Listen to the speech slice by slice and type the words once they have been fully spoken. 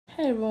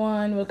Hey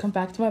everyone, welcome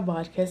back to my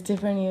podcast.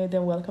 If you're new,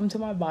 then welcome to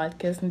my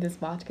podcast. In this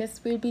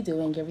podcast, we'll be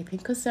doing everything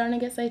concerning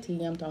SIT.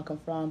 I'm talking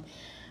from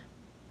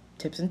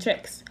tips and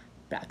tricks,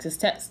 practice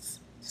tests,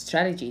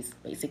 strategies,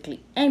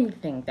 basically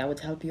anything that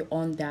would help you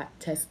on that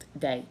test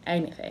day.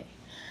 Anything.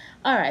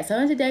 Alright, so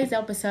in today's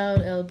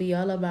episode, it'll be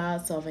all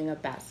about solving a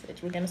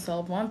passage. We're gonna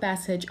solve one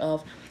passage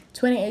of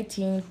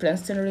 2018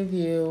 Princeton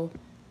Review,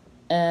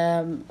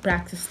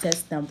 practice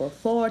test number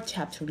 4,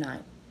 chapter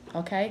 9.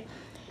 Okay?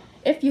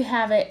 If you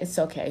have it, it's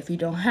okay. If you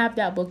don't have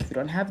that book, if you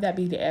don't have that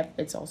PDF,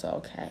 it's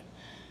also okay.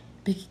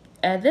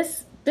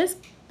 This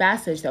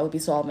passage that we'll be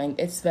solving,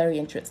 it's very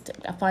interesting.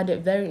 I find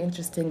it very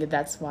interesting, and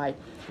that's why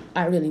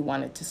I really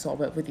wanted to solve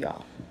it with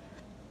y'all.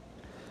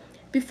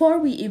 Before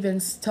we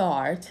even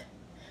start,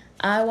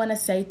 I want to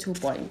say 2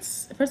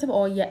 points. First of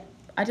all,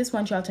 I just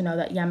want y'all to know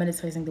that Yemen is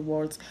facing the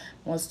world's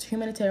most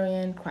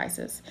humanitarian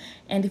crisis,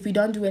 and if we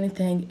don't do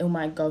anything, it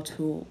might go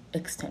to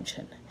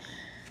extinction.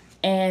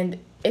 And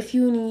if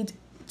you need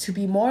to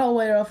be more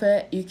aware of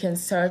it, you can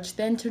search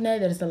the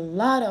internet. There's a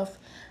lot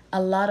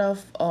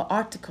of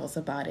articles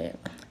about it.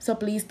 So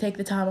please take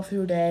the time of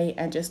your day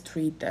and just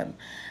read them.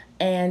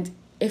 And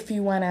if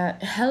you want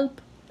to help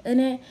in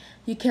it,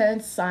 you can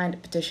sign a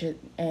petition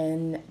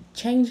in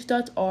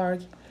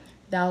change.org.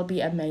 That'll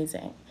be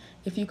amazing.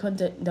 If you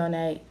could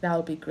donate,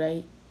 that'll be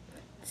great.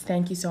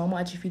 Thank you so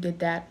much if you did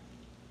that.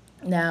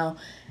 Now,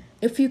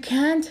 if you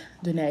can't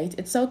donate,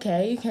 it's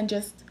okay. You can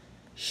just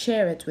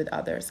share it with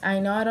others. I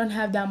know I don't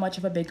have that much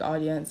of a big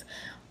audience,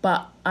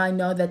 but I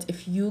know that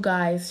if you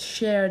guys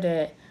shared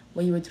it,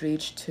 we would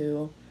reach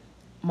to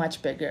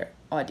much bigger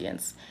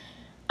audience.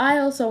 I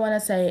also want to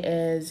say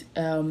is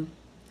the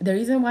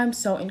reason why I'm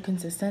so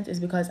inconsistent is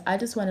because I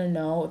just want to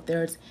know if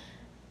there's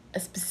a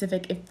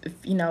specific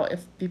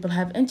if people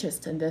have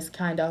interest in this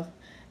kind of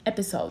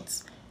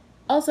episodes.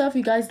 Also, if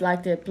you guys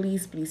liked it,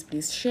 please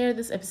share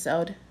this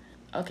episode.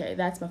 Okay,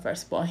 that's my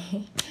first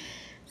point.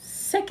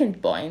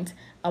 Second point,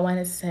 I want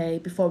to say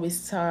before we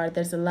start,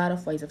 there's a lot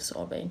of ways of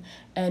solving.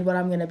 And what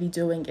I'm going to be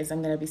doing is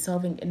I'm going to be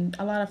solving in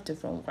a lot of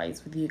different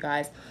ways with you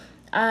guys.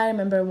 I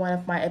remember one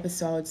of my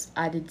episodes,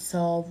 I did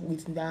solve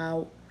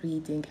without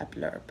reading a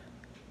blurb.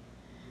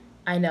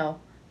 I know.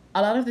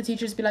 A lot of the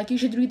teachers be like, you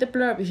should read the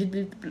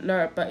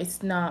blurb, but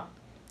it's not.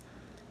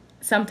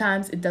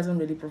 Sometimes it doesn't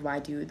really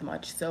provide you with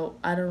much. So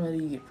I don't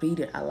really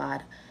read it a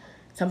lot.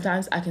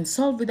 Sometimes I can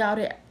solve without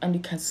it and you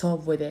can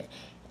solve with it.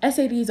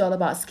 SAT is all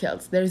about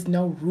skills. There's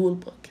no rule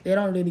book. They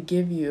don't really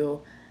give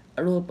you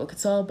a rule book.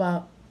 It's all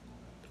about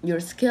your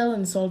skill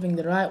in solving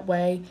the right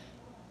way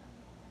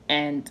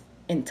and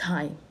in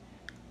time.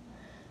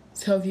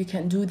 So if you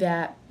can do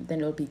that, then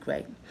it'll be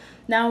great.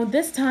 Now,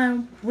 this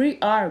time, we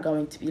are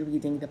going to be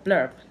reading the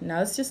blurb. Now,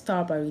 let's just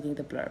start by reading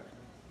the blurb.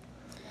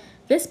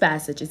 This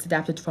passage is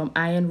adapted from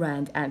Ayn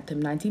Rand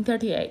Anthem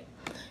 1938.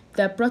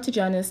 The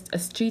protagonist, a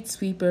street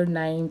sweeper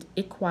named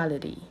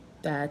Equality.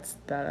 That's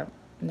the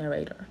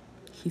narrator.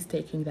 He's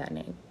taking that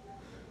name.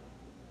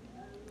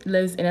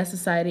 Lives in a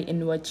society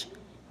in which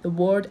the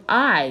word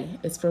I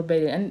is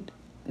forbidden. And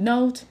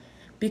note,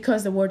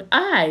 because the word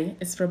I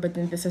is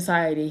forbidden in the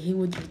society, he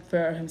would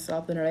refer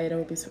himself, the narrator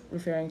would be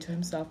referring to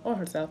himself or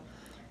herself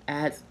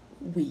as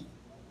we.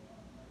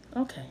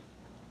 Okay.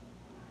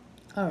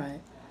 All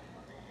right.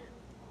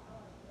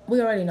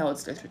 We already know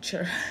it's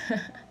literature.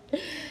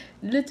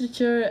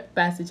 Literature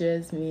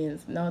passages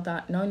means no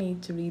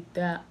need to read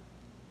the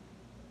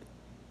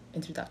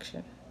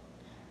introduction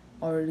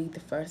or read the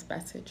first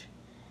passage,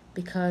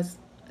 because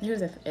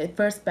here's the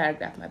first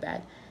paragraph, my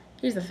bad.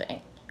 Here's the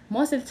thing.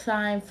 Most of the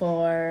time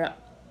for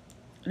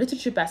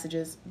literature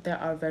passages, they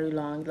are very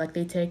long, like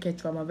they take it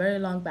from a very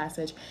long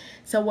passage.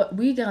 So what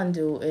we gonna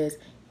do is,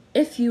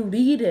 if you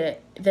read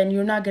it, then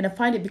you're not gonna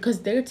find it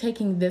because they're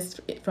taking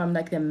this from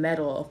like the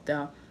middle of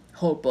the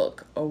whole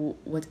book or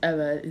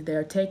whatever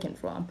they're taken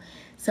from.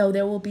 So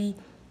there will be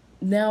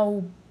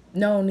no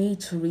need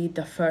to read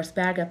the first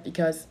paragraph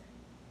because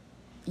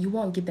you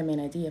won't get them an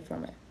idea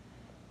from it.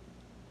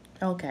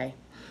 Okay.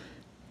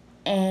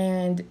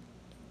 And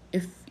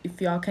if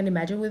y'all can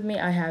imagine with me,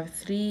 I have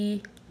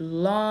 3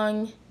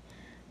 long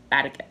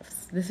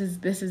paragraphs. This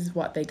is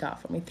what they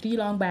got for me. 3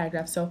 long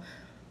paragraphs. So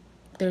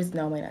there's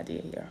no main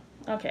idea here.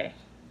 Okay.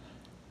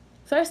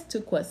 First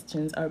 2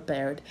 questions are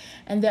paired,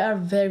 and they are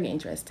very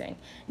interesting.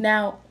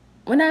 Now,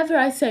 whenever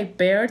I say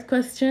paired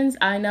questions,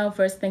 I know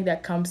first thing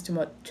that comes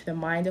to the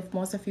mind of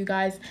most of you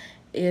guys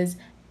is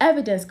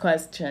evidence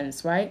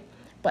questions, right?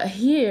 But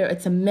here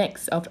it's a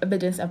mix of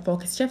evidence and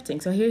focus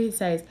shifting. So here he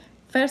says,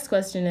 first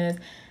question is,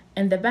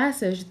 in the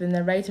passage, the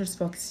narrator's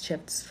focus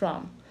shifts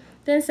from.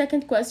 Then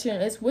second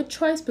question is, which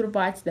choice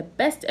provides the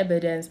best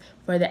evidence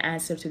for the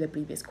answer to the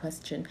previous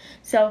question?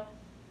 So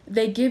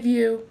they give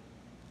you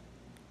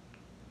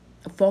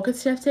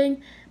focus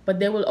shifting, but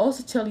they will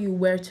also tell you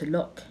where to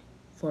look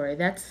for it.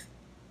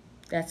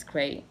 That's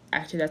great.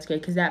 Actually, that's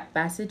great because that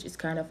passage is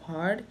kind of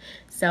hard.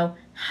 So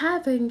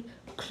having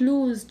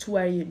clues to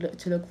where you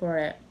look for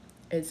it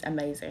is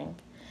amazing.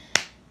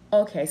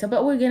 Okay, so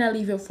but we're gonna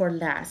leave it for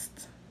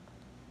last.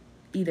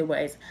 Either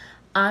ways,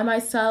 I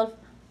myself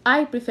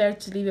I prefer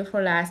to leave it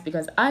for last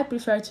because I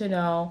prefer to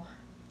know,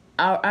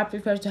 or I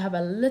prefer to have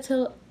a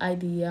little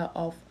idea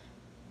of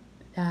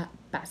that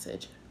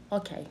passage.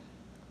 Okay,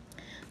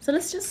 so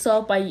let's just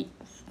solve by,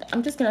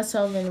 I'm just gonna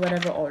solve in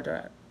whatever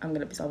order I'm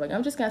gonna be solving.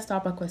 I'm just gonna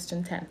start by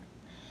question 10.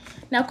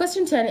 Now,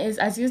 question 10 is,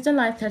 as used in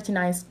line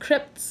 39,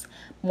 scripts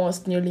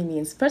most nearly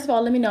means. First of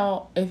all, let me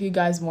know if you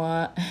guys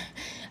want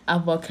a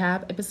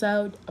vocab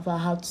episode about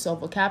how to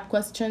solve vocab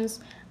questions.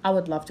 I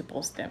would love to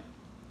post them.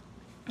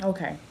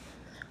 Okay.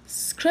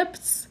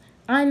 Scripts.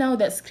 I know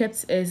that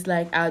scripts is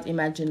like, I would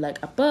imagine like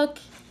a book,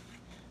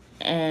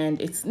 and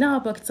it's not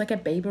a book, it's like a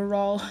paper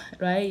roll,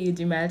 right? You'd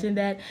imagine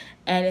that,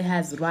 and it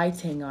has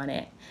writing on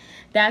it.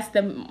 That's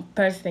the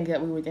first thing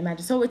that we would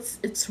imagine. So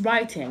it's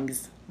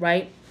writings,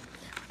 right?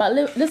 But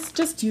let's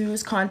just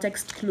use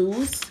context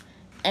clues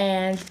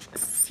and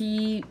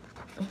see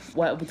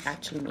what it would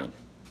actually mean.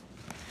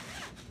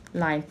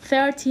 Line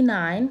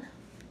 39,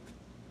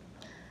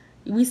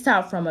 we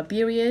start from a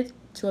period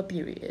to a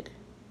period.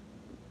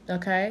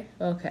 Okay?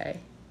 Okay.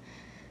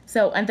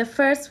 So, and the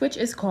first, which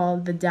is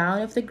called the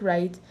Dawn of the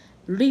Great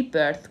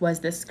Rebirth,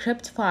 was the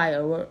script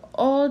fire where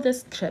all the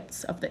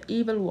scripts of the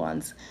evil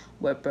ones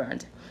were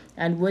burned,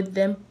 and with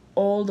them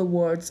all the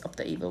words of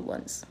the evil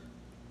ones.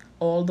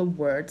 All the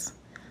words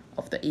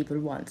of the evil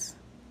ones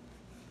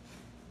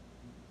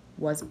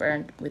was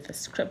burned with the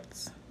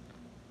scripts.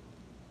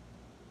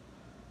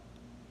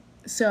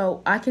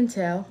 So I can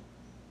tell.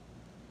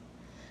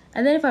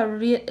 And then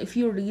if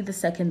you read the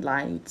second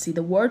line, you'd see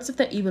the words of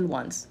the evil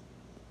ones,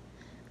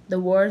 the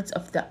words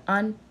of the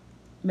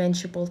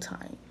unmentionable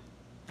time.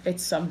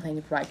 It's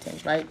something writing,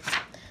 right?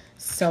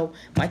 So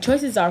my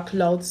choices are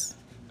clothes.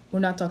 We're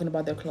not talking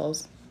about their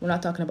clothes. We're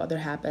not talking about their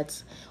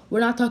habits. We're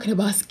not talking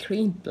about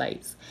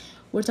screenplays.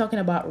 We're talking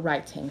about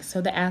writing.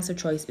 So the answer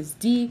choice is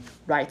D,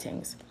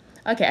 writings.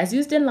 Okay, as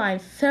used in line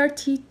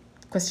 30,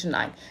 question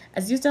 9.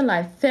 As used in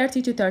line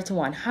 30 to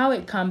 31, how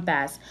it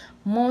compass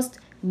most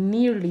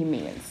nearly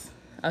means.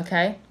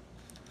 Okay,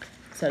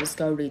 so let's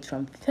go read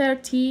from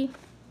 30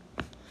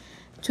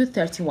 to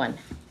 31.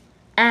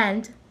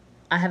 And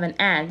I have an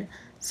and,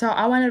 so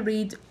I want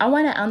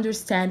to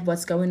understand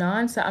what's going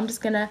on. So I'm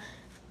just gonna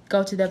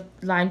go to the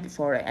line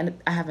before it, and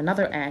I have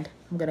another and.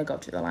 I'm gonna go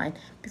to the line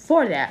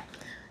before that.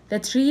 The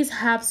trees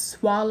have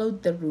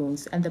swallowed the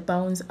runes, and the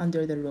bones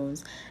under the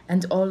runes,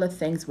 and all the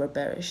things were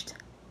perished.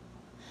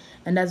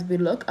 And as we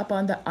look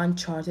upon the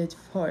uncharted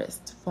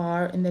forest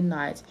far in the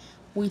night,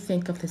 we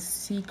think of the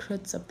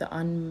secrets of the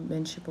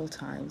unmentionable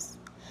times,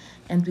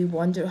 and we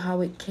wonder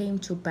how it came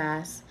to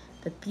pass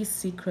that these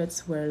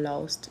secrets were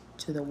lost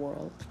to the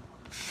world.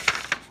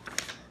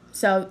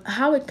 So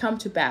how it come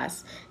to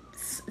pass?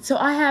 So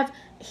I have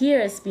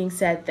here is being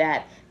said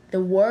that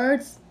the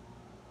words,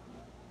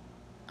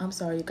 I'm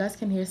sorry, you guys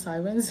can hear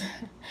sirens.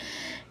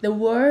 The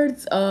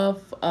words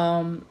of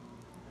the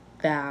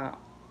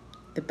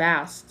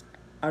past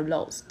are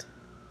lost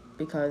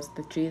because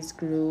the trees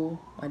grew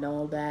and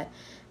all that,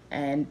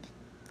 and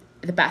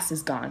the past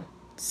is gone.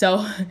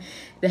 So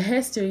the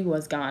history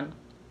was gone.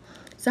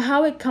 So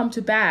how it come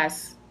to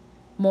pass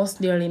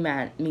most nearly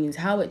means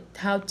how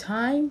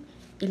time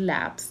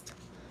elapsed,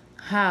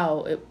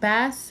 how it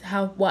passed,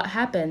 how what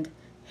happened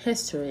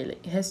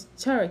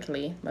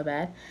historically, my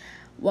bad,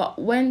 what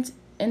went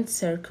in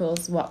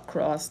circles, what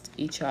crossed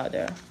each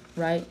other,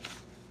 right?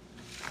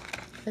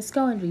 Let's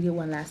go and read it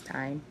one last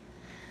time.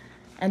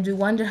 And we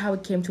wonder how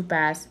it came to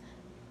pass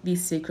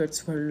these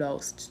secrets were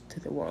lost to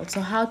the world.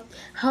 So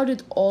how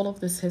did all of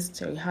this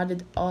history, how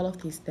did all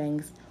of these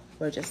things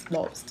were just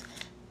lost?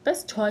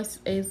 Best choice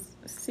is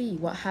C,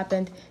 what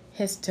happened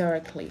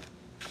historically.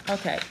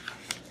 Okay,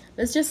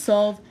 let's just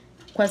solve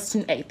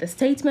question 8. The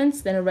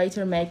statements the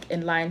narrator make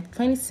in line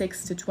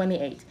 26 to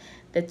 28.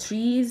 The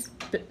trees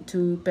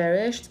to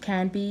perished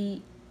can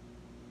be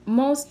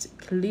most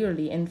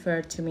clearly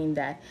inferred to mean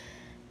that.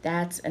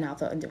 That's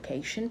another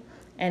indication.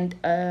 And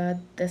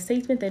the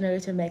statement the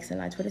narrator makes in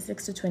line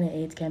 26 to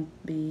 28 can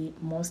be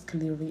most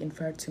clearly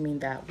inferred to mean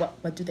that.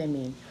 What do they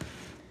mean?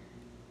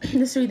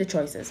 Let's read the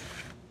choices.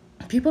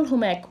 People who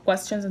make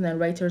questions in the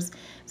narrator's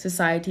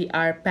society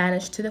are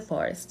banished to the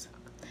forest.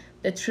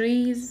 The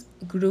trees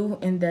grew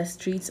in the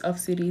streets of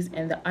cities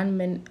in the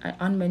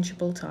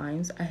unmentionable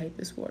times. I hate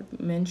this word,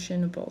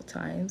 mentionable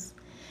times.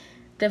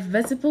 The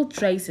visible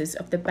traces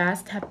of the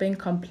past have been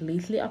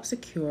completely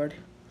obscured.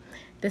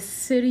 The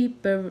city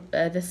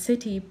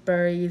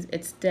buries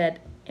its dead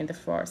in the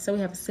forest. So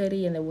we have a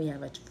city and then we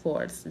have a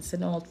forest. It's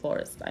an old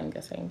forest, I'm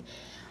guessing.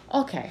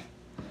 Okay.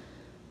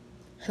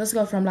 Let's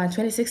go from line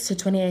 26 to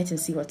 28 and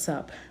see what's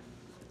up.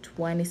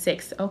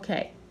 26.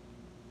 Okay.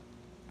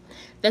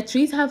 The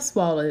trees have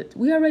swallowed.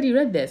 We already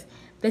read this.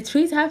 The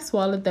trees have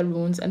swallowed the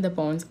runes and the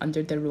bones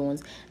under the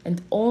runes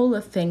and all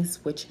the things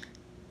which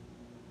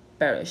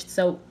perished.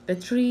 So the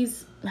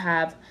trees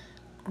have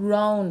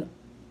grown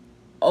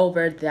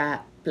over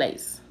that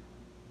place.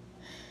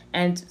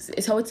 And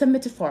so it's a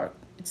metaphor.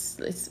 It's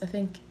I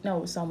think,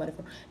 no, it's not a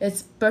metaphor.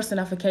 It's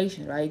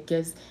personification, right? It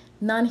gives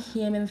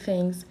non-human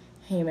things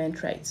human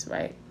traits,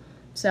 right?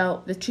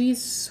 So the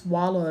trees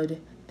swallowed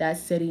that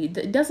city.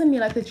 It doesn't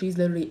mean like the trees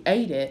literally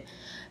ate it,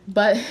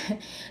 but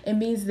it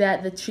means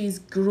that the trees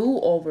grew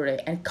over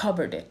it and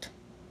covered it.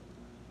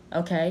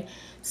 Okay,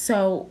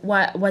 so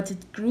what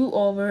it grew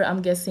over,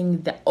 I'm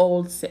guessing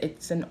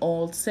it's an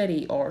old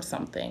city or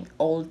something,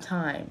 old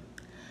time.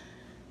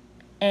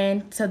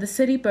 And so the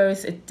city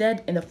buries it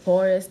dead in the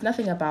forest,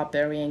 nothing about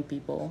burying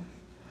people.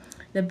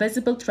 The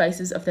visible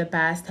traces of the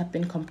past have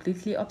been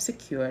completely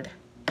obscured.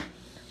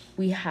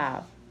 We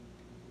have,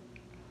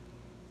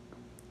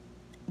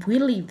 we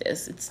leave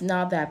this, it's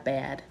not that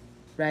bad,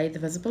 right? The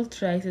visible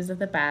traces of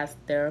the past,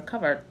 they're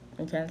covered.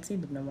 You can't see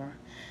them no more.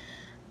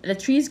 The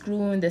trees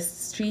grew in the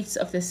streets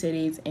of the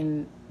cities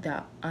in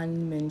the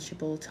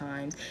unmentionable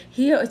times.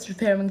 Here it's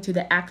referring to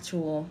the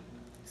actual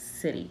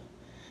city,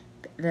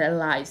 the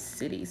alive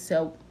city.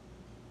 So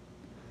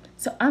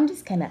I'm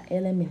just gonna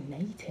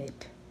eliminate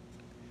it.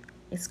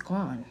 It's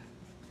gone.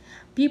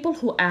 People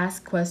who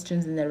ask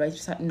questions in the right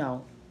side,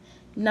 no.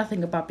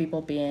 Nothing about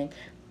people being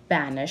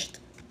banished,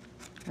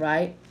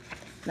 right?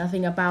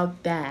 Nothing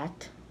about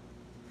that.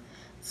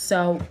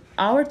 So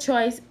our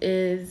choice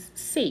is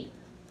C.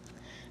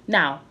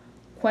 Now,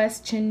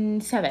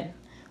 question 7.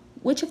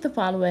 Which of the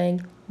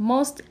following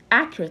most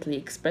accurately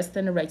expressed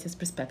the narrator's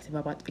perspective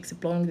about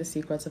exploring the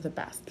secrets of the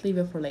past? Leave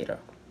it for later.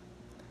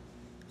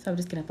 So I'm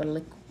just gonna put a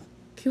little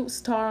cute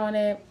star on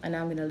it, and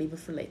I'm gonna leave it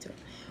for later.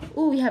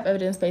 Oh, we have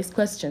evidence-based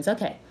questions.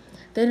 Okay.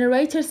 The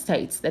narrator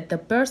states that the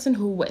person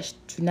who wished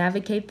to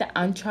navigate the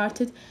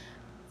uncharted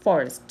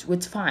forest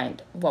would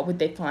find. What would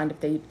they find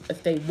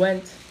if they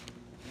went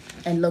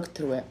and looked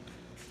through it?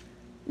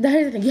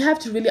 Here's the thing, you have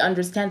to really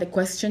understand the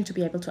question to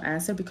be able to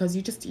answer, because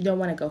you don't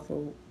want to go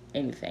for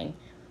anything.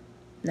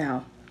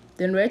 Now,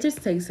 the narrator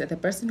states that the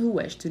person who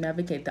wished to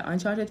navigate the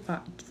uncharted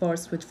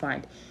forest would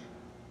find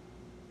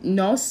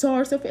no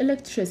source of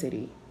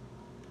electricity.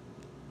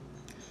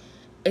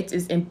 It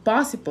is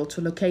impossible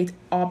to locate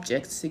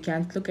objects. You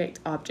can't locate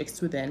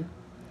objects within.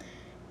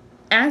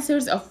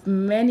 Answers of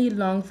many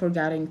long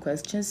forgotten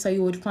questions, so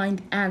you would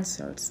find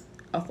answers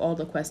of all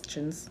the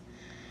questions.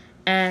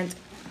 And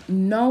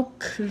no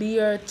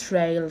clear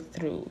trail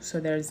through, so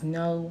there's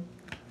no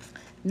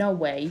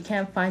way. You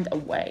can't find a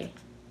way,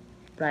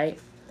 right?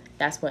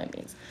 That's what it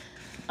means.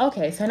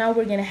 Okay, so now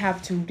we're gonna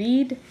have to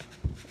read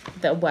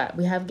we're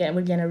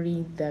gonna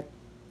read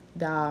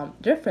the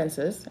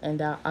differences and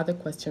the other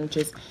question, which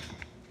is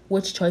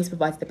which choice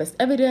provides the best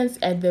evidence,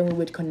 and then we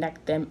would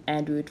connect them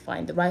and we would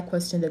find the right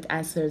question that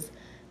answers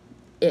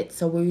it.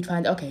 So we would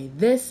find, okay,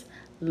 this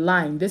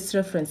line, this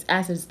reference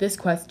answers this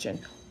question.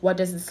 What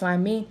does this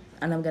line mean?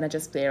 And I'm gonna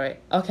just bear it,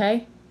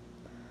 okay?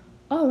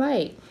 All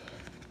right.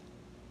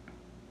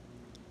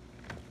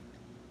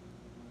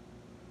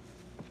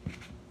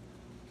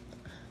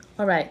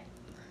 All right.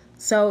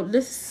 So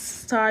let's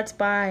start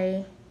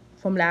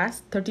from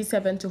last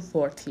 37 to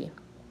 40.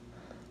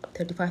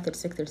 35,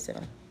 36,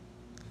 37.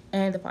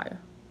 And the fire.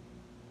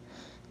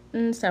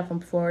 Start from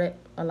before it,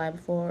 a line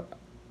before.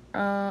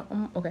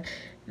 Okay.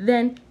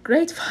 Then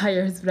great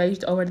fires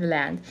raged over the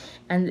land,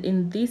 and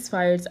in these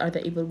fires are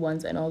the evil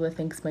ones, and all the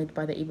things made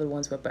by the evil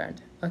ones were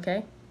burned.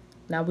 Okay?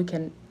 Now we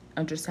can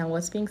understand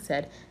what's being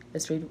said.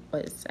 Let's read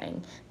what it's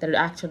saying, the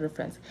actual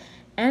reference.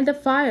 And the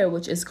fire,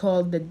 which is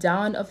called the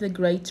dawn of the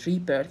great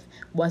rebirth,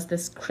 was the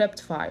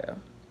script fire,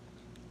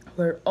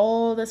 where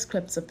all the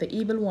scripts of the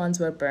evil ones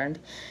were burned,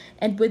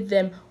 and with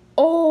them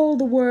all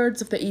the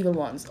words of the evil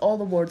ones. All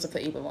the words of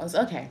the evil ones.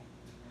 Okay.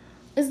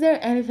 Is there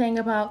anything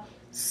about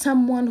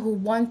someone who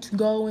wants to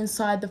go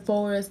inside the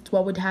forest?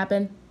 What would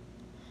happen?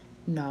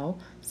 No.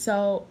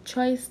 So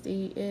choice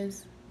D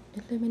is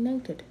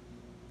eliminated.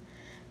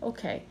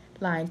 Okay.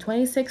 Line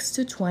 26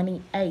 to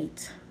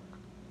 28.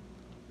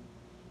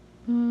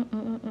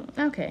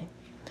 Okay.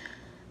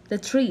 The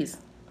trees.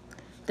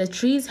 The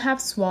trees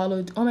have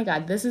swallowed. Oh my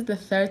god, this is the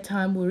third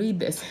time we read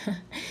this.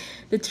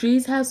 The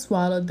trees have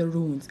swallowed the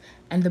runes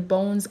and the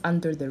bones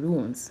under the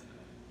runes.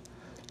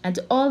 And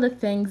all the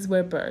things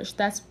were burst.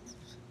 That's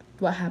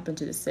what happened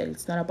to the city.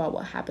 It's not about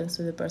what happens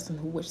to the person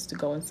who wishes to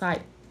go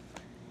inside.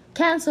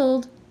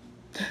 Cancelled.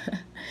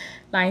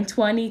 Line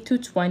 20 to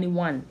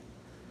 21.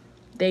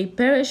 They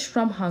perish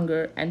from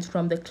hunger and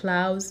from the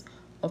claws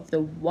of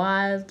the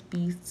wild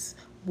beasts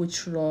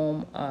which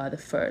roam the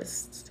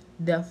forest.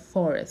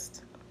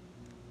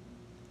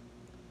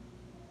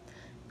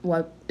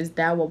 What is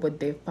that? What would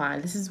they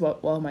find? This is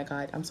what. Oh my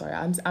god! I'm sorry.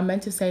 I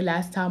meant to say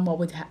last time what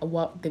would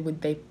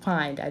they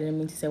find. I didn't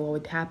mean to say what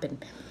would happen.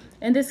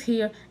 And this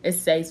here it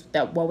says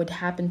that what would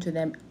happen to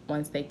them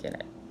once they get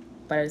it,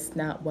 but it's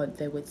not what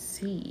they would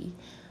see,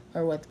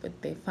 or what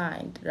would they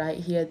find. Right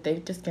here, they're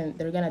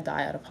gonna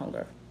die out of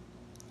hunger.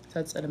 So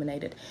it's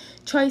eliminated.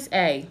 Choice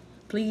A.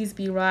 Please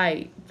be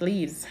right.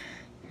 Please.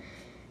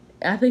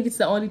 I think it's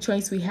the only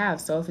choice we have.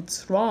 So if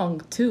it's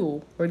wrong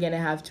too, we're gonna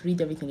have to read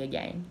everything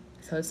again.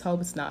 So let's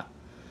hope it's not.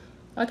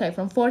 Okay,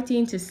 from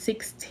 14 to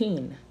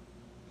 16.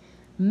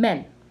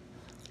 Men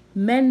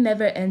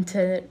never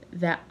enter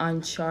the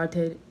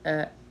uncharted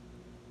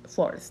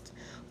forest,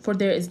 for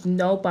there is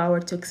no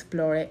power to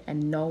explore it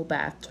and no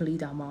path to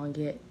lead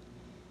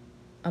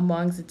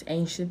amongst its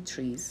ancient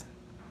trees.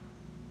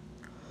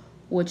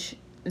 which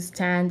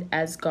stand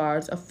as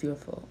guards of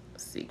fearful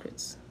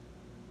secrets.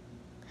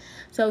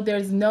 So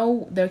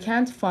there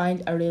can't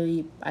find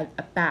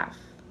a path.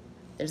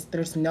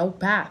 There's no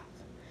path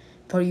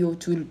for you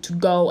to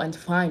go and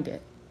find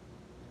it.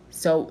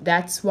 So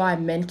that's why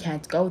men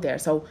can't go there.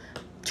 So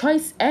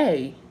choice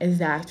A is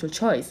the actual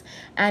choice,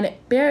 and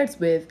it pairs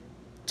with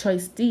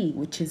choice D,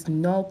 which is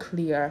no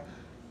clear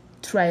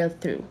trail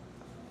through.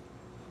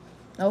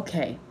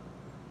 Okay.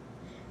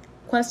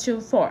 Question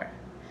 4.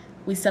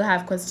 We still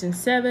have question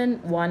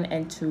 7, 1,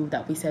 and 2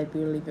 that we said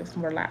we'll leave it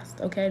for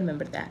last. Okay,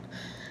 remember that.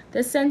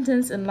 The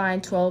sentence in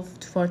line 12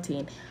 to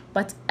 14.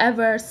 But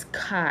ever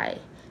sky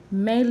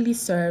mainly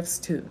serves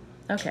to.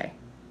 Okay.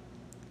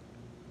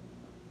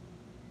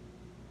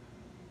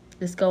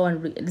 Let's go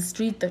and let's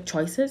read the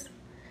choices,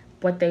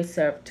 what they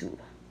serve to.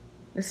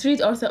 Let's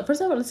read also,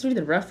 first of all, let's read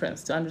the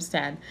reference to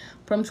understand.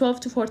 From 12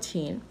 to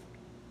 14.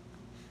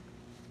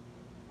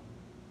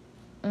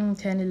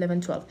 10,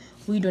 11, 12.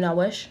 We do not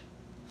wish.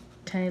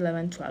 10,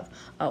 11, 12.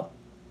 Oh.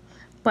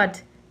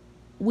 But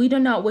we do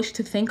not wish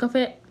to think of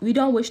it. We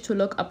don't wish to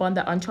look upon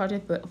the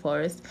uncharted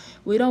forest.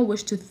 We don't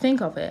wish to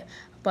think of it.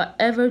 But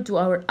ever do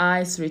our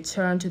eyes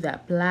return to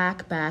that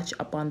black patch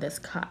upon the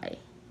sky.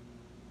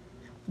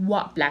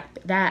 What black?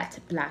 That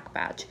black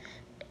patch.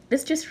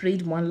 Let's just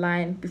read one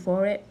line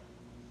before it.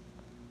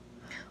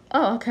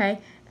 Oh,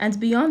 okay. And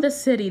beyond the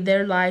city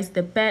there lies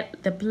the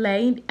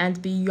plain, and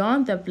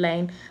beyond the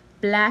plain,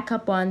 black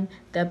upon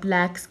the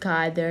black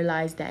sky, there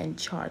lies the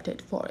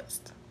enchanted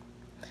forest.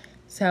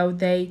 So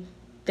they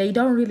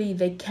don't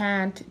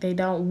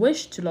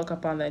wish to look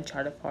upon the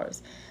enchanted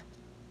forest,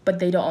 but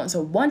they don't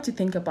also want to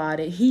think about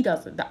it. He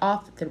doesn't. The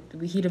author,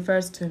 he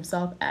refers to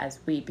himself as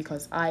we,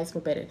 because I is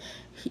forbidden.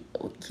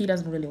 He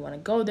doesn't really want to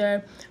go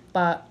there,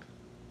 but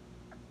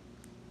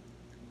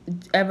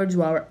ever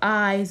do our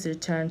eyes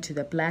return to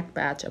the black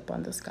patch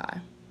upon the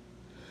sky.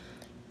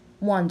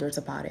 Wonders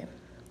about it.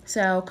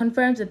 So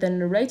confirms that the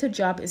narrator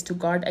job is to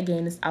guard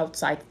against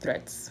outside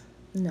threats.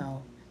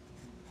 No.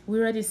 We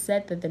already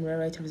said that the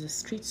narrator is a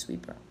street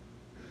sweeper.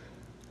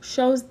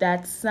 Shows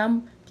that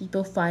some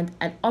people find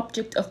an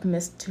object of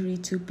mystery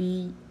to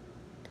be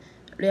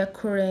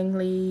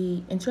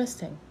recurringly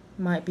interesting.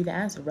 Might be the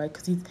answer, right?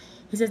 Because he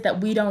says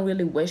that we don't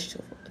really wish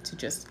to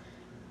just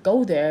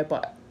go there,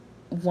 but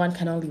one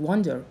can only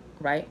wonder,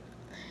 right?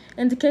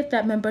 Indicate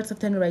that members of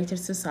the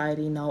narrator's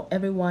society know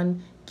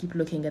everyone keep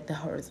looking at the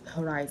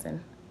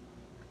horizon.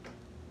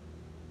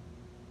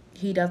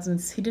 He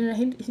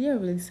didn't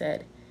really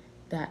said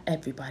that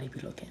everybody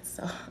be looking,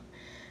 so,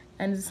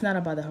 and it's not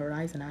about the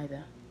horizon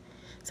either.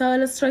 So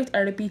illustrate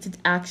a repeated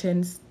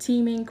action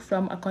stemming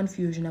from a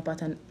confusion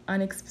about an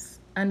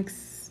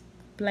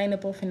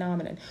unexplainable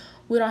phenomenon.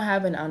 We don't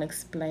have an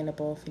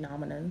unexplainable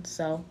phenomenon,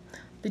 so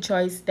the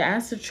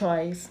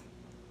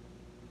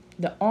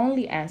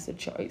only answer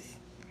choice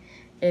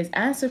is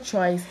answer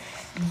choice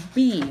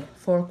B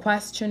for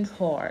question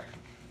 4,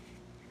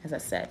 as I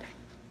said.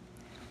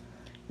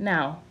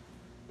 Now,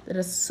 let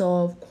us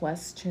solve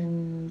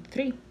question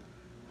 3.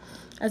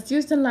 As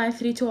used in line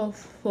 3 to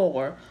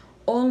 4,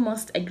 all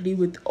must agree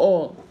with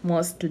all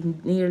must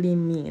nearly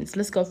means.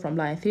 Let's go from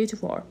line 3 to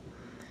 4.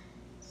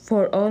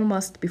 For all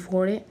must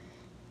before it,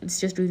 let's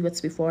just read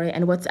what's before it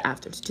and what's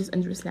after. So just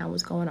understand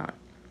what's going on.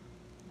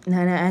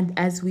 And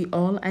as we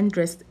all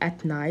undressed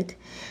at night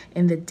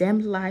in the dim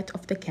light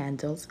of the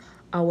candles,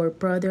 our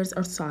brothers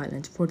are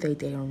silent, for they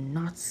dare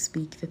not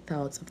speak the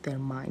thoughts of their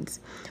minds.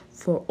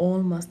 For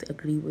all must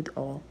agree with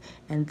all,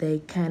 and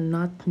they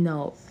cannot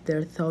know if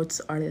their thoughts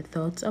are the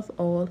thoughts of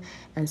all,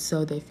 and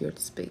so they fear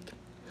to speak.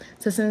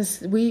 So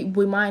since we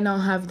might not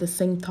have the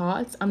same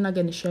thoughts, I'm not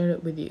going to share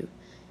it with you,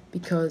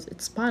 because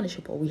it's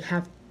punishable. We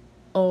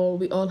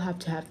all have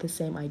to have the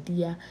same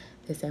idea,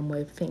 the same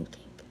way of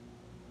thinking.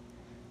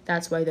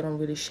 That's why they don't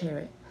really share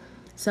it.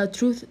 So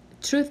truth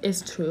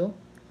is true.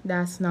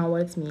 That's not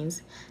what it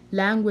means.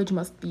 Language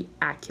must be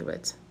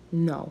accurate.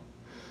 No.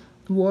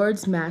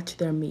 Words match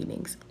their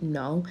meanings.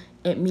 No.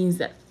 It means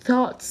that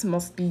thoughts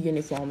must be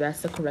uniform.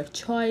 That's the correct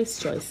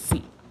choice. Choice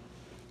C.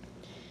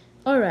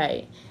 All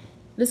right.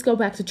 Let's go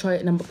back to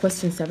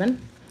question 7.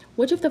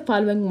 Which of the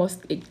following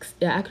most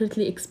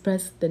accurately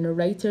express the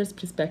narrator's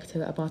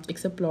perspective about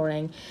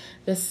exploring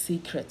the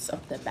secrets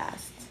of the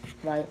past?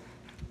 Right?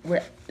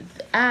 We're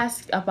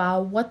asked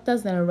about what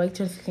does the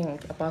narrator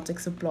think about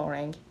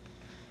exploring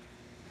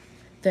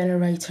the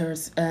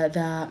narrator's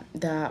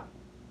the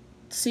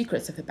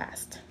secrets of the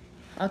past.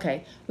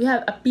 Okay, we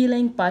have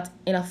appealing but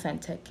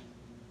inauthentic.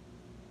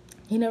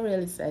 He never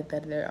really said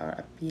that they are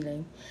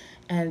appealing,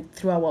 and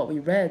throughout what we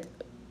read,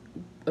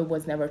 it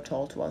was never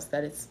told to us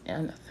that it's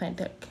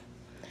inauthentic.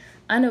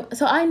 I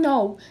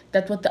know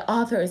that what the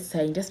author is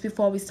saying. Just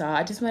before we start,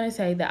 I just want to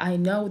say that I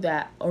know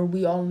that, or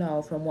we all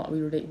know from what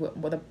we read,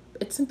 what the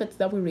bits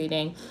that we're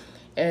reading,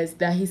 is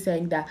that he's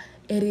saying that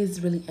it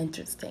is really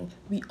interesting.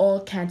 We all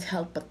can't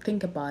help but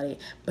think about it,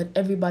 but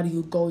everybody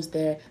who goes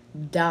there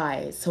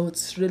dies, so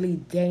it's really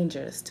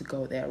dangerous to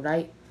go there,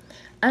 right?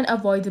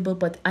 Unavoidable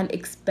but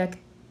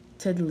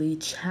unexpectedly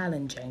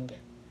challenging.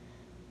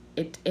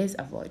 it is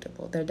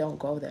avoidable. They don't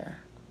go there.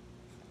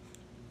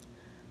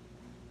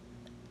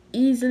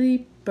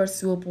 Easily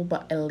pursuable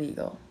but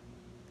illegal.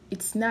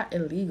 It's not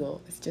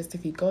illegal. It's just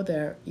if you go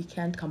there, you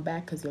can't come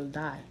back because you'll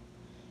die.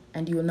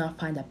 And you will not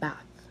find a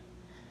path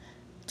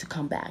to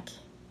come back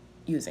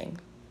using.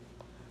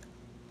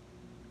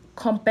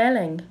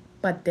 Compelling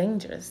but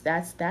dangerous.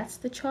 That's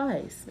the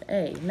choice.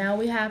 Hey, now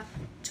we have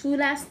two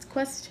last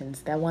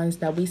questions. The ones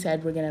that we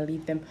said we're gonna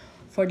leave them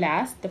for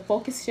last. The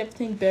focus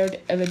shifting bird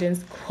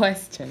evidence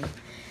question.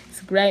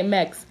 It's a great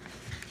mix.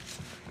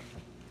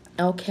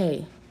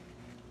 Okay.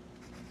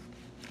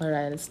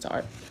 Alright, let's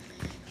start.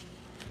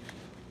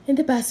 In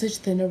the passage,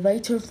 the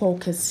narrator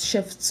focus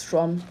shifts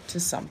from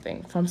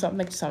something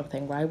to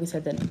something, right? We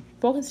said that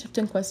focus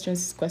shifting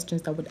questions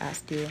that would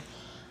ask you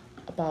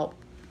about,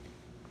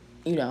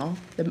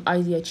 the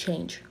idea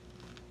change.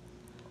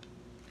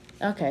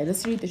 Okay,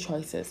 let's read the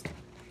choices.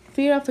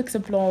 Fear of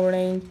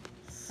exploring,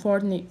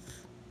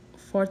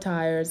 four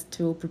tires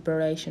to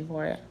preparation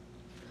for it.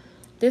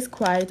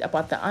 Disquiet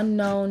about the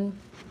unknown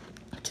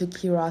to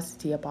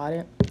curiosity about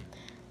it.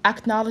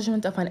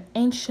 Acknowledgement of an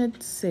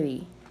ancient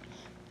city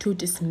to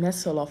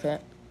dismissal of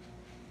it.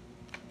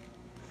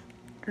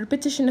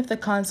 Repetition of the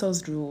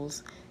council's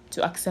rules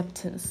to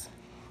acceptance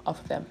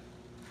of them.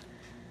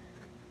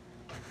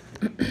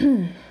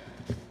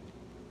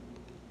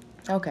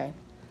 Okay.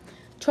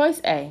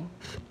 Choice A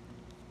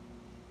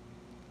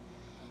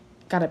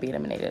gotta be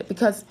eliminated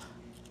because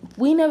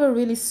we never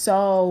really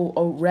saw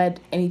or read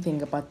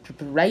anything about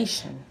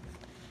preparation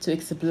to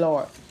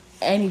explore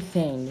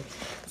anything.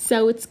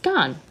 So it's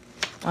gone.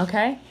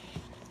 Okay?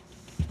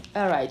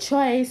 Alright,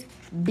 choice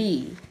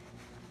B.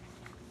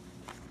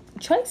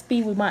 Choice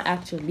B, we might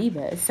actually leave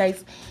it. It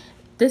says,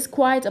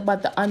 disquiet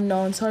about the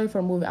unknown. Sorry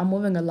for moving. I'm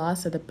moving a lot,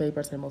 so the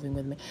papers are moving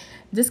with me.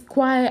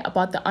 Disquiet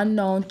about the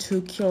unknown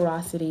to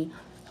curiosity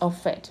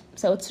of it.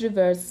 So it's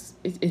reverse.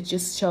 It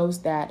just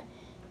shows that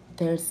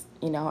there's,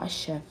 a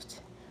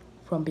shift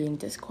from being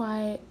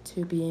disquiet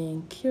to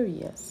being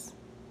curious,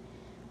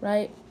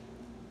 right?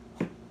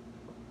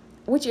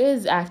 Which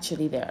is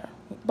actually there.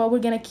 But we're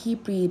going to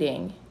keep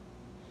reading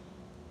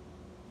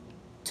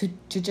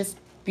to just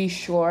be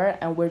sure,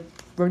 and we're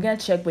going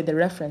to check with the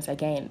reference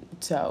again.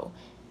 So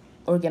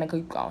we're going to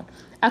keep going.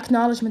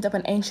 Acknowledgement of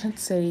an ancient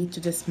city to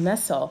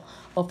dismissal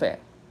of it.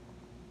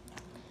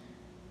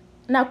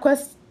 Now,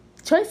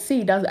 choice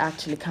C does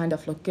actually kind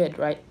of look good,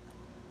 right?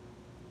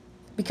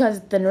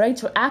 Because the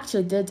narrator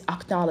actually did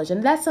acknowledge,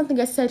 and that's something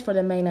I said for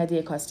the main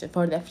idea question,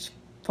 for the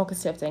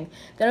focus shifting.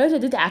 The narrator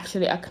did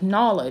actually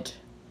acknowledge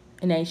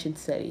an ancient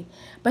city,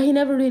 but he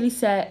never really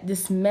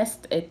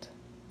dismissed it,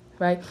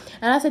 right?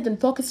 And I said in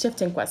focus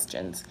shifting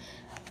questions,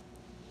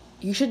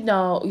 you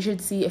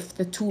should see if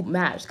the two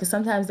match, because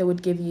sometimes they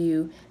would give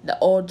you the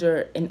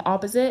order in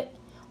opposite,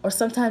 or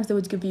sometimes they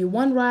would give you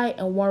one right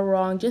and one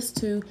wrong just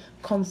to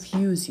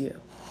confuse you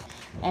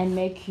and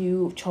make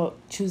you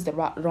choose the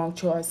wrong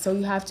choice. So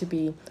you have to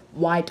be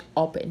wide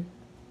open,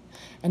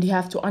 and you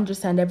have to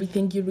understand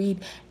everything you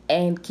read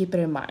and keep it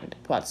in mind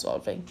while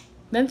solving.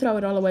 Then throw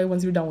it all away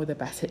once you're done with the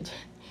passage.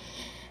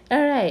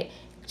 All right,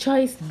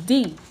 choice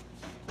D.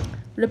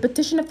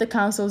 Repetition of the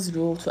council's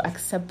rule to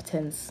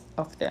acceptance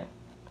of them.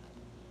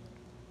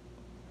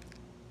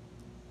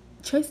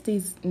 Choice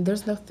D,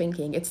 there's no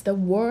thinking. It's the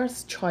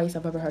worst choice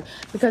I've ever heard,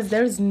 because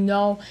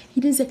he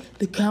didn't say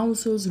the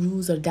council's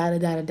rules are da da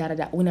da da da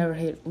da. We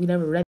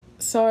never read.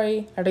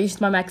 Sorry, I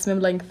reached my maximum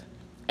length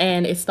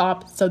and it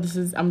stopped. So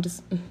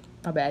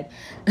my bad.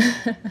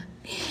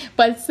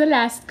 But it's the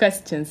last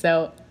question,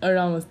 so we're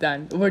almost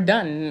done. We're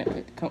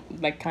done,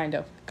 like kind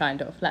of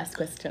last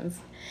questions.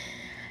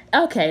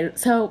 Okay,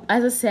 so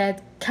as I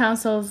said,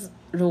 council's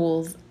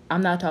rules,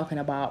 I'm not talking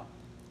about,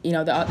 the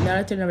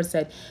narrator never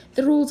said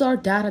the rules are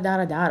data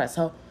data data,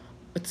 so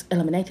it's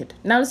eliminated.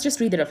 Now let's just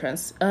read the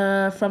reference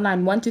from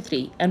line 1 to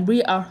 3, and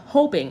we are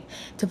hoping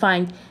to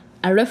find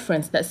a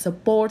reference that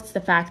supports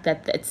the fact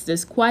that it's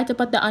disquiet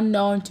about the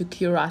unknown to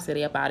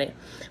curiosity about it.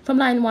 From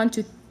line 1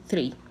 to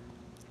 3.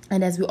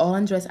 And as we all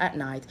undress at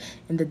night,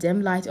 in the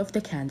dim light of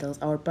the candles,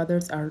 our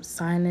brothers are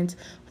silent,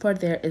 for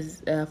they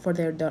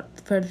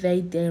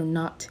dare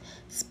not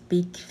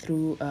speak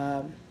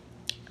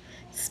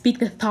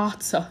the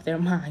thoughts of their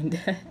mind.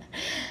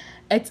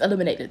 It's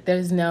eliminated.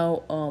 There's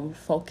no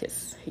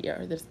focus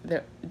here.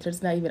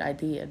 There's not even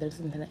idea. There's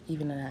not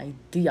even an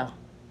idea.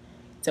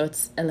 So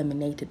it's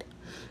eliminated.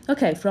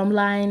 Okay, from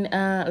line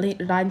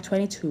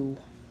 22,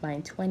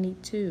 line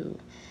 22,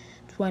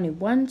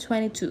 21,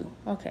 22.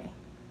 Okay.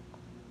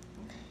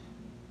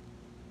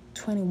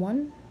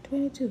 21,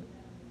 22.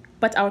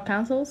 But our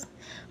councils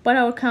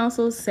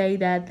say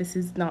that this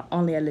is not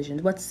only a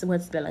legend. What's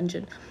the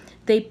legend?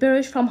 They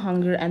perish from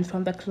hunger and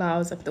from the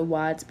clouds of the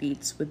wild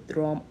beasts which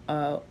roam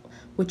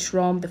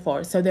the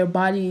forest. So their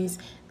bodies,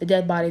 the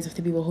dead bodies of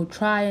the people who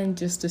try and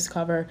just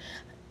discover,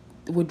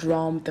 would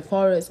roam the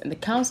forest, and the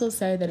councils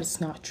say that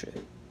it's not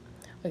true.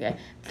 Okay,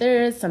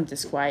 there is some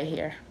disquiet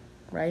here,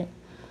 right?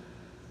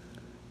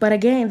 But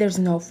again, there's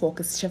no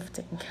focus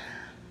shifting.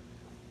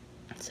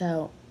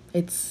 So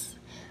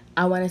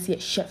I want to see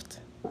it shift.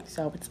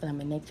 So it's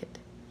eliminated.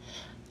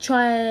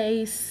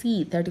 Choice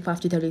C, 35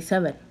 to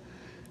 37.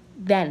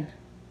 Then,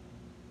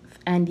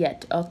 and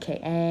yet, okay,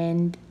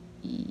 and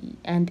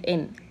in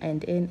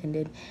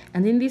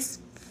these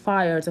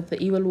fires of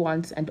the evil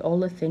ones and all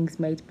the things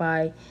made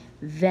by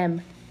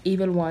them,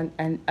 evil one,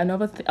 and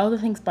other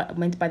things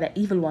meant by the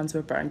evil ones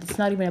were burned. It's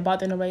not even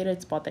about the narrator,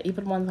 it's about the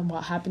evil ones and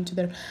what happened to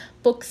their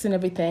books and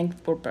everything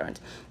were burned.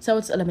 So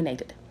it's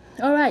eliminated.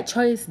 All right,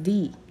 choice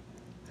D.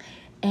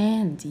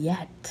 And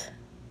yet,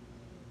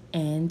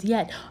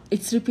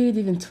 it's repeated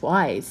even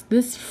twice.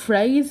 This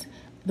phrase,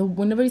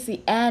 whenever you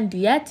see and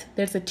yet,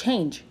 there's a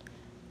change.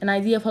 An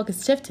idea of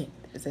focus shifting.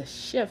 There's a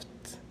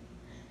shift.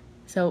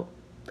 So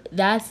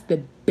that's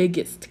the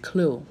biggest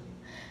clue.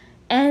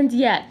 And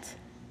yet,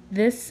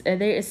 there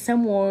is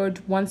some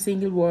word, one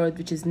single word,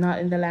 which is not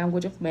in the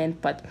language of men,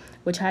 but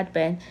which had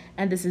been,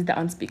 and this is the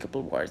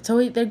unspeakable word.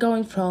 So they're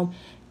going from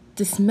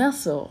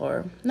dismissal,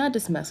 or not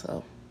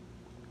dismissal,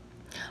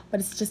 but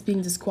it's just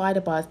being disquiet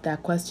about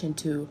that question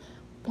to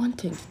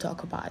wanting to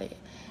talk about it.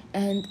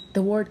 And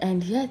the word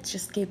and yet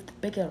just gave the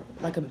bigger,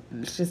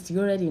 it's just, you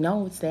already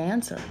know it's the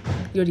answer.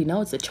 You already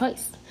know it's a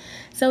choice.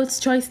 So it's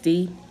choice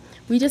D.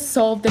 We just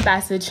solved the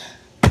passage.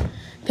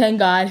 Thank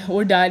God,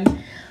 we're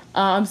done.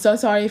 I'm so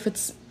sorry if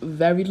it's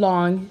very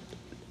long,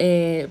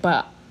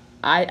 but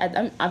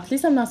I'm at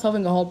least I'm not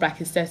solving a whole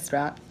practice test,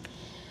 right?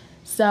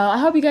 So I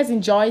hope you guys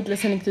enjoyed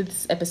listening to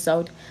this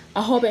episode.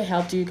 I hope it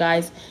helped you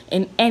guys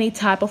in any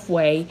type of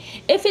way.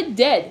 If it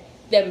did,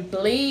 then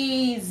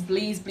please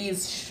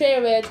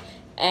share it,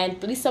 and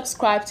please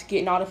subscribe to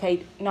get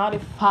notified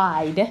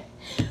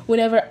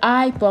whenever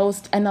I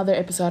post another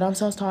episode. I'm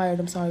so tired.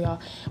 I'm sorry, y'all.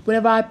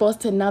 Whenever I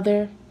post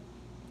another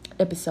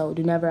episode,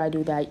 whenever I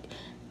do that,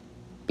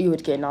 you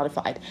would get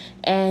notified.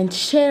 And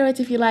share it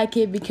if you like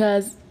it,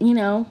 because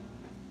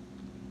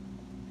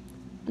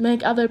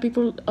make other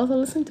people also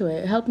listen to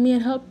it. Help me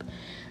and help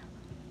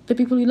the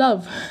people you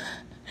love.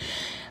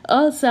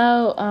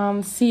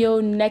 Also, see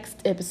you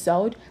next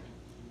episode.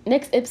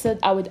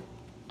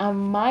 I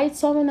might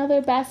solve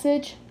another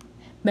passage,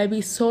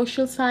 maybe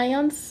social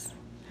science,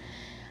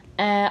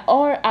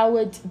 or I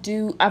would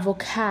do a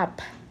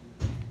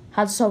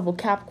how to solve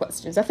vocab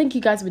questions. I think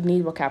you guys would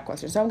need vocab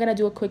questions, so I'm gonna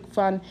do a quick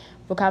fun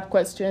vocab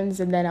questions,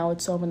 and then I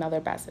would solve another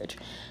passage.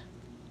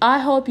 I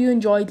hope you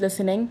enjoyed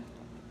listening.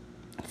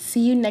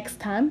 See you next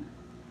time.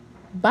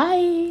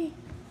 Bye.